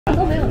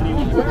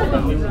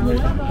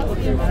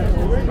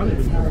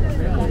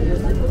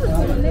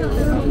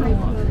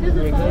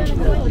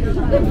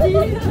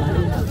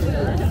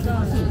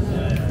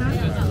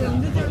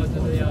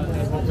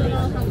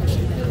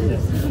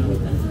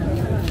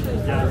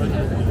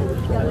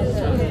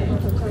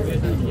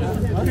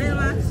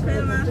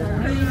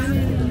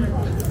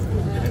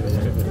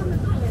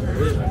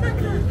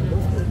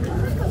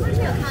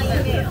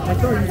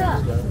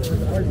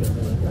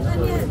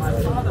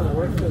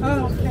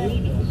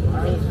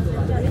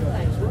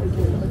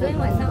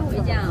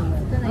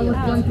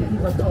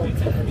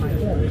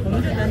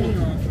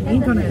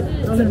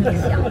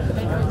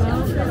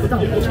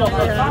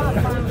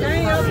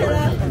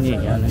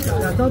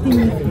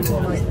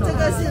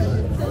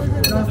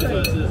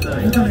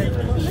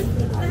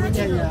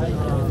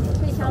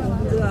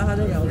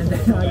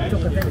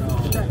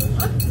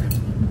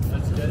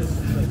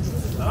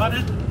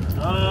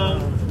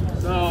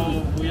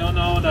So we all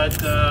know that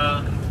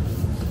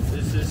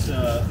this is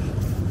not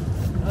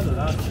the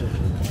last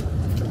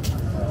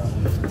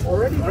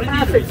already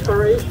past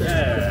expiration.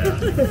 Yeah.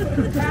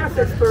 Past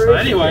expiration. So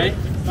anyway,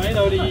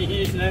 finally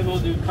he is able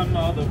to come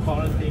out of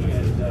quarantine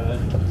and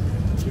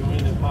join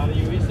the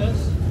party with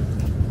us.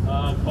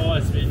 Paul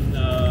has been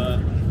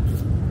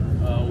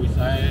with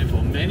ASIAA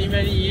for many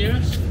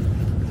years.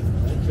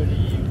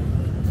 Actually,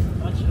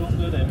 much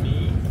longer than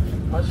me.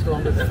 Much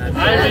longer than I.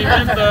 I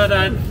remember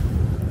that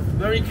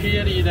very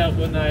clearly that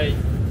when I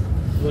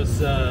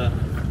was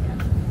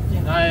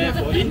in ASIAA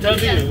for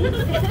interview,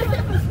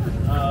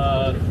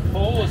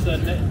 Paul was the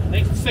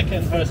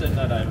second person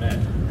that I met.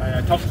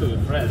 I talked to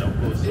Fred, of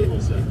course, he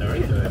was the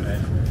director.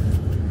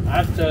 And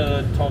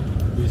after talk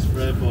with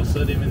Fred for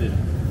 30 minutes,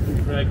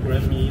 Fred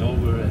grabbed me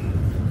over and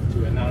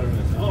to another room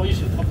and said, "Oh, you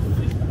should talk to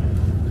this guy."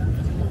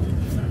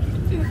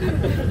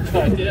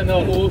 I didn't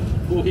know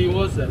who he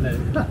was, and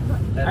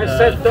I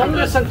said, "Don't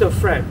listen to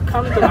Fred.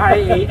 Come to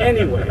ASIAA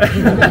anyway."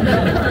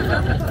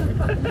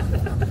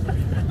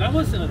 That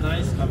was a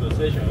nice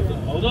conversation.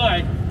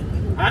 Although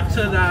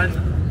after that,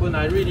 when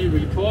I really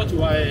report to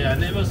ASIAA, I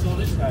never saw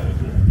this guy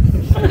again.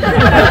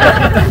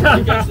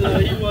 Because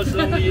he was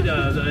only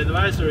the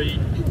advisory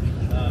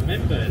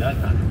member at that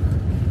time.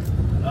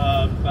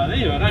 But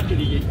anyway,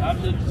 actually,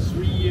 after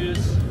 3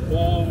 years,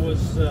 Paul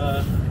was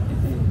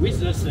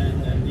with us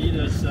and lead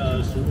us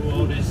through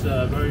all this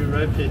very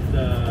rapid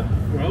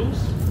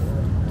growth.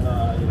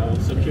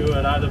 Secure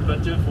a lot of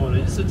budget for the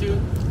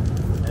institute,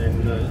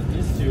 and the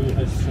institute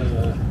has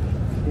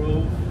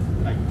grown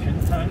like 10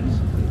 times.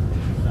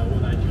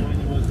 When I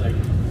joined, it was like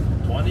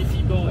 20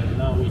 people, and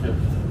now we have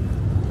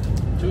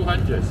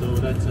 200. So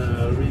that's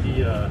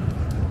really a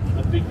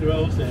big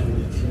growth,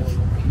 and it's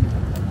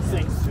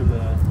thanks to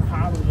the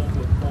hard work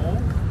of Paul.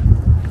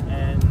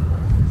 And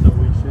so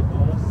we should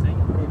all thank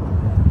him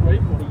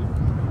gratefully.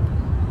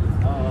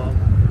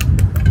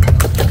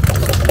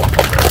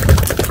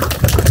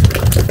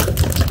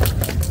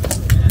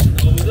 And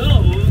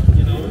although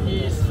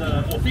he's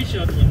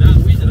officially not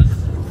with us,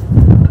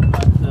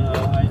 but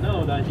I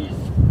know that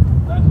he's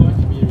not going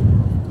to be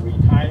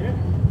retired.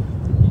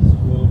 He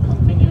will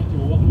continue to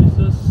work with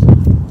us,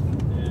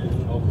 and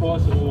of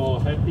course we are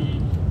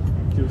happy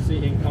to see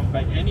him come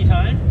back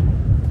anytime.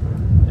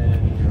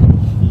 And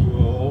he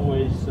will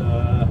always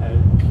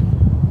have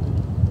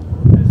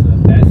as a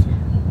desk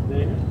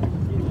there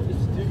in the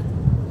institute,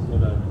 so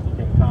that he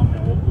can come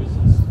and work with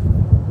us.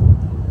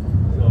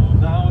 So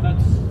now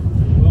let's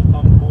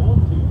welcome Paul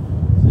to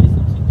say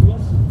something to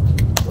us.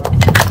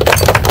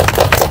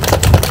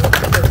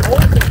 The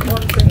most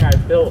important thing I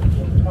built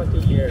in 20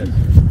 years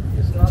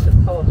is not the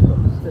telescope,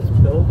 it's this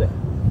building.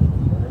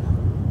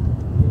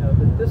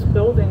 This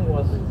building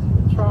was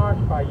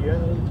charged by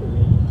Yuan Chi to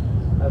me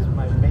as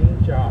my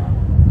main job.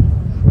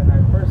 When I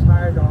first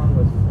hired on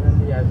with Yuan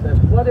Chi, I said,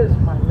 "What is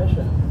my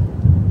mission?"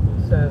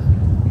 He says,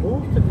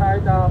 "Move to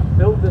Taida,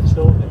 build this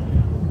building."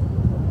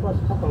 Of course,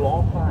 it took a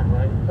long time,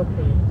 right? It took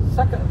me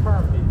second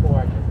term before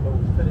I could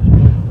finish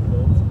building the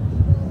building.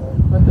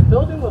 But the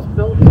building was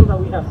built so that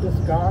we have this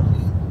garden,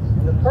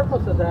 and the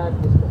purpose of that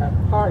is to have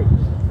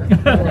parties.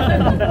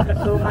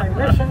 So my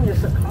mission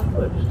is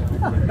accomplished.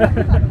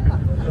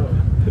 So,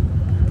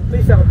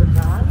 please have a good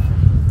time,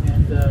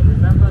 and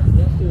remember, the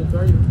institute is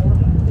very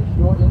important. It's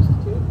your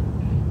institute,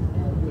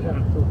 and you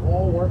have to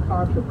all work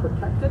hard to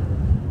protect it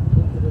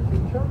into the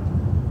future.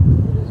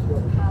 It is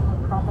your common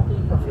property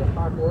from your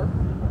hard work,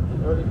 from the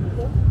early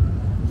people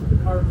to the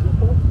current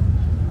people.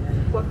 And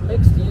what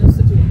makes the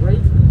institute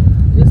great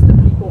is the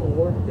people who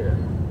work there.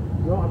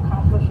 Your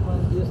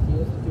accomplishment is the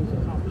institute's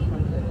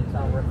accomplishment, and it's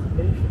our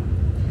reputation.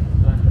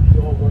 So I hope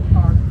you all work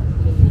hard,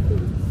 continue to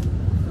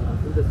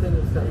do the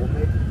things that will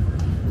make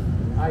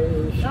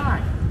ASIAA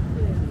shine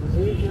in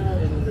Asia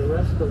and in the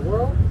rest of the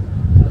world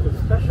as a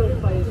special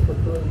place for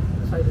doing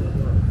exciting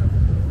work.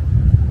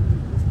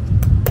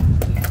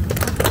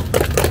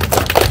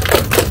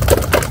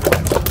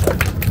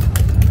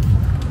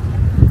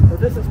 So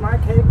this is my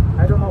cake.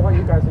 I don't know what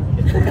you guys are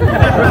eating.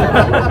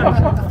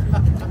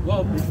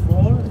 Well,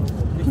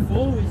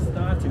 before we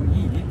start to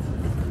eat,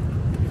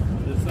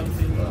 there's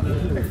something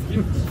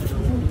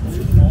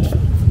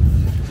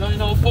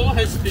Paul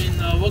has been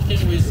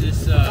working with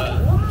this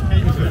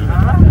painter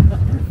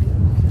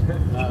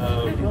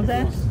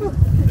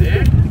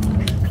there.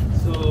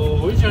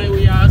 So originally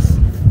we asked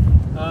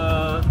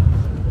her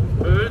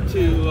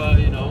to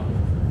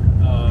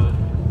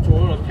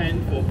draw a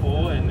pen for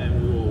Paul, and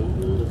then we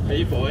will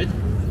pay for it.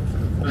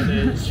 But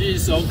then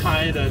she's so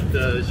kind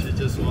that she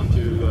just wants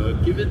to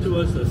give it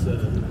to us as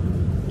a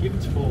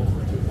gift for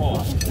Paul.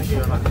 Thank you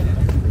very much.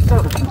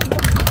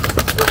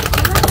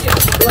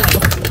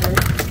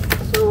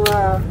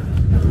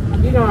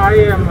 I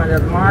am an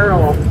admirer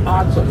of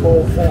arts of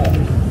all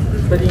forms.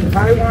 But in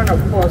Taiwan,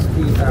 of course,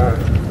 the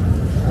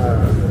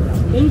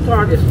ink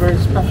art is very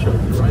special,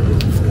 right?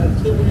 It's a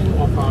continuing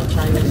of our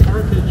Chinese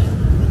heritage.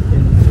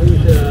 In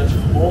Asia,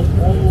 all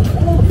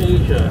of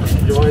Asia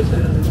enjoys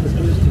and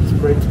produces these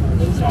great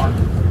ink art.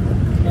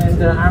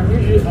 And I'm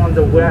usually on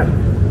the web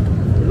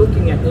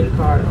looking at ink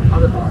art and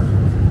other art.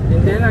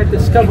 And then I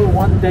discovered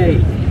one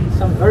day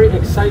some very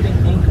exciting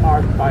ink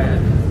art by a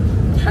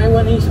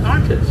Taiwanese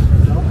artist,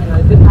 and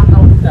I did not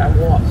know who that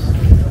was.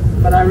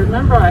 But I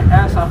remember I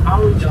asked our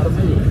outreach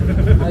committee,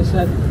 I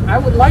said, I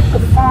would like to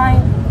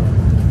find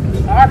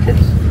the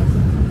artist,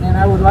 and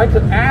I would like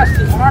to ask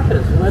the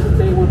artist whether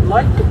they would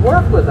like to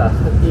work with us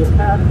at the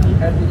Academy,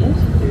 at the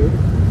Institute,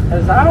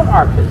 as our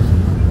artists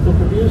to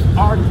produce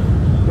art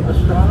for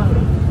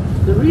astronomy.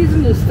 The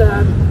reason is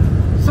that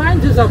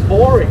scientists are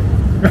boring.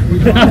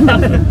 We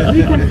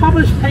can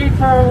publish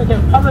paper, we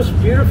can publish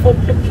beautiful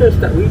pictures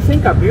that we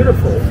think are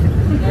beautiful,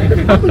 and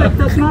the public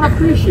does not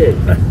appreciate.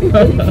 If you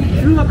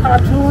drew a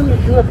cartoon, you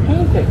drew a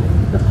painting,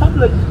 the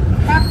public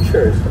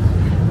captures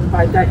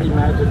by that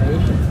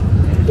imagination.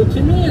 So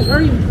to me, it's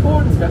very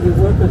important that we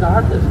work with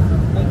artists.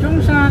 And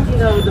Zhongshan,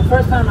 the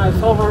first time I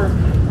saw her,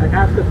 I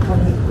asked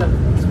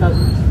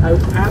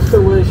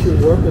her whether she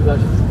would work with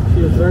us.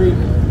 She was very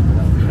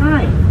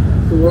kind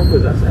to work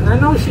with us. And I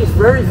know she's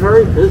very,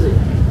 very busy.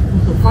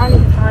 So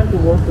finding time to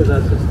work with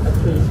us is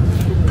actually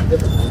extremely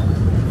difficult.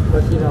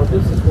 But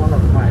this is one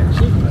of my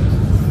achievements,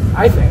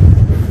 I think,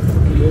 to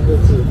be able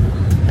to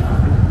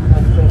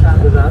have some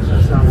time with us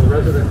as our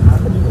resident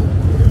artist.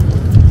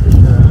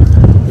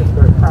 I'm just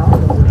very proud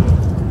of it.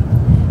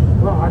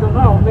 Well, I don't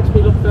know, it makes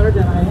me look better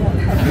than I am.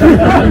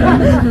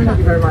 Thank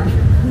you very much.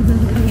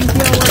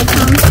 You're welcome.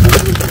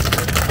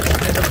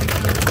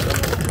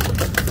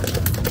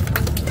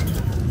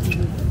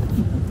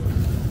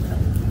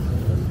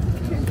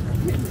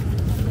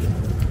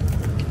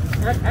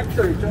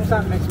 Actually,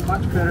 Zhongshan makes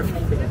much better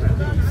paintings than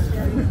these.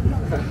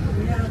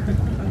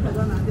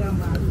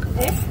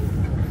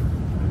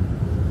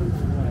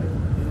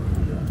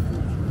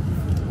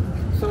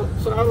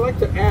 So I'd like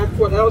to add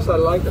what else I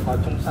like about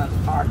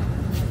Zhongshan's art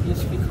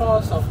is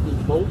because of the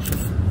motion,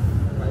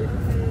 right?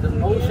 The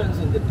motions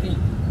in the paint,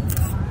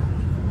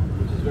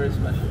 which is very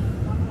special.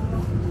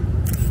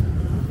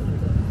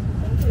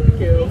 Thank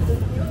you.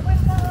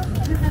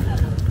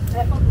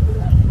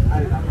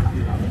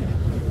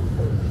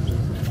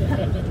 And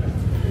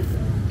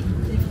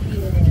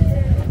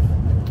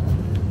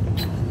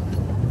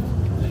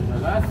the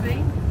last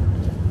thing,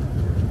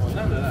 well,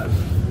 not the last.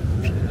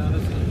 Another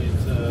thing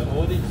is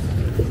all these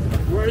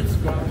words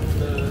from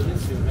the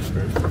Institute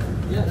members.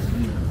 Yes.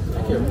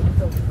 Thank you.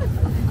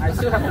 I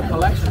still have the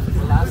collection from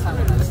the last time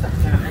I started.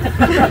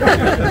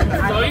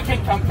 So you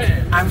can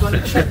compare. I'm going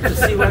to check to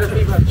see whether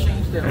people have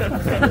changed their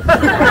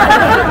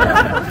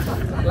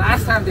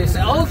Last time they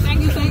said, oh,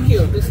 thank you, thank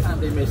you. This time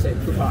they may say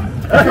goodbye.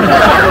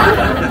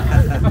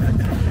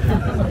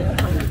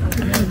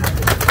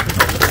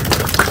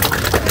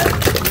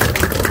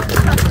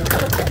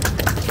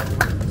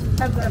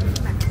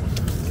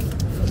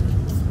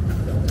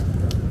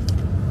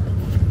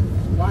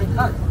 Why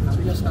cut?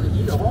 I'm just going to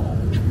eat a whole.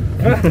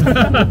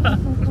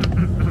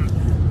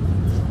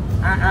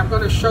 I'm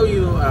going to show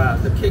you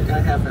the cake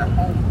I have at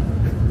home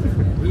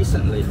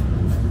recently.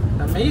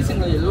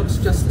 Amazingly, it looks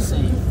just the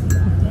same.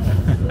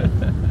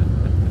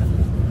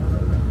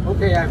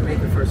 Okay, I've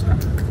made the first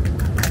cut.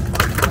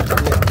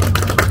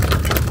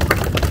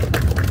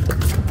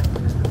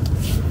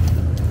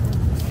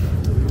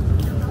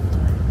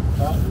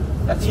 Well,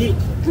 let's eat.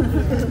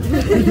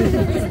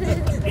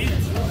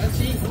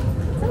 Let's eat.